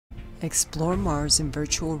Explore Mars in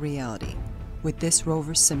virtual reality with this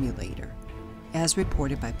rover simulator, as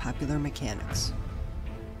reported by Popular Mechanics.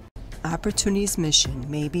 Opportunity's mission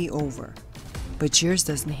may be over, but yours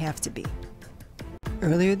doesn't have to be.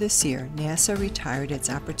 Earlier this year, NASA retired its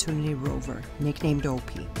Opportunity rover, nicknamed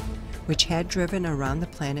Oppy, which had driven around the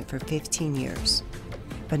planet for 15 years.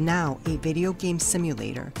 But now, a video game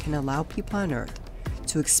simulator can allow people on Earth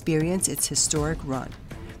to experience its historic run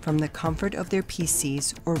from the comfort of their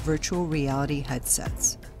PCs or virtual reality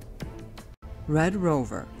headsets. Red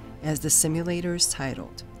Rover, as the simulator is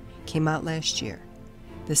titled, came out last year.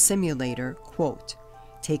 The simulator, quote,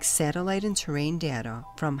 takes satellite and terrain data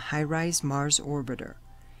from high-rise Mars orbiter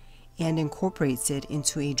and incorporates it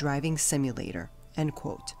into a driving simulator, end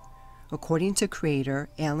quote, according to creator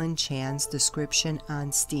Alan Chan's description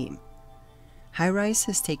on Steam. Hi-Rise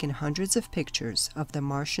has taken hundreds of pictures of the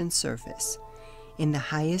Martian surface in the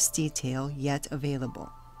highest detail yet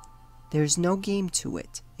available. There's no game to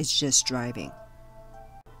it, it's just driving.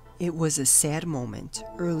 It was a sad moment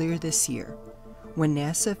earlier this year when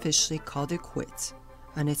NASA officially called it quits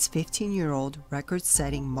on its 15-year-old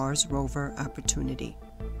record-setting Mars rover Opportunity.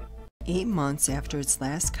 8 months after its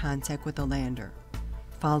last contact with a lander,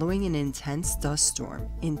 following an intense dust storm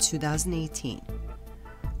in 2018.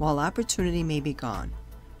 While Opportunity may be gone,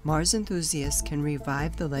 Mars enthusiasts can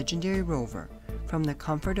revive the legendary rover from the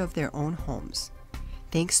comfort of their own homes,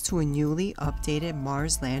 thanks to a newly updated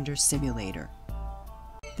Mars Lander simulator.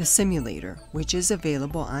 The simulator, which is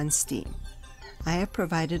available on Steam, I have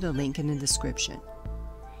provided a link in the description,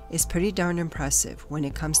 is pretty darn impressive when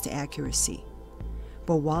it comes to accuracy.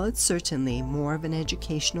 But while it's certainly more of an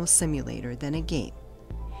educational simulator than a game,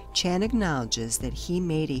 Chan acknowledges that he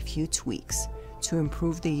made a few tweaks to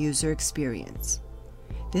improve the user experience.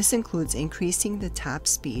 This includes increasing the top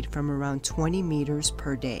speed from around 20 meters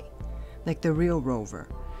per day, like the real rover,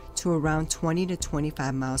 to around 20 to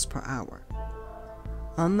 25 miles per hour.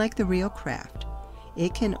 Unlike the real craft,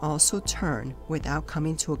 it can also turn without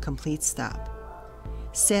coming to a complete stop.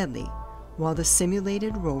 Sadly, while the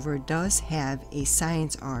simulated rover does have a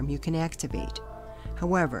science arm you can activate,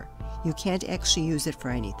 however, you can't actually use it for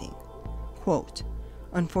anything. Quote,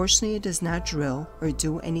 unfortunately it does not drill or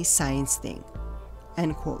do any science thing,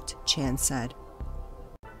 end quote, Chan said.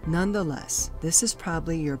 Nonetheless, this is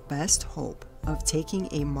probably your best hope of taking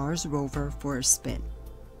a Mars rover for a spin.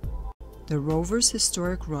 The rover's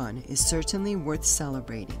historic run is certainly worth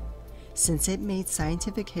celebrating, since it made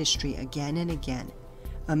scientific history again and again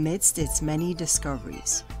amidst its many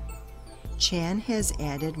discoveries. Chan has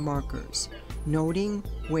added markers noting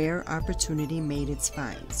where Opportunity made its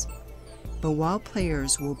finds. But while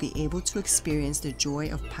players will be able to experience the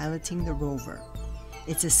joy of piloting the rover,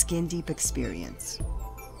 it's a skin-deep experience.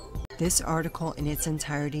 This article in its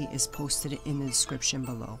entirety is posted in the description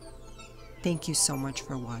below. Thank you so much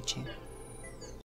for watching.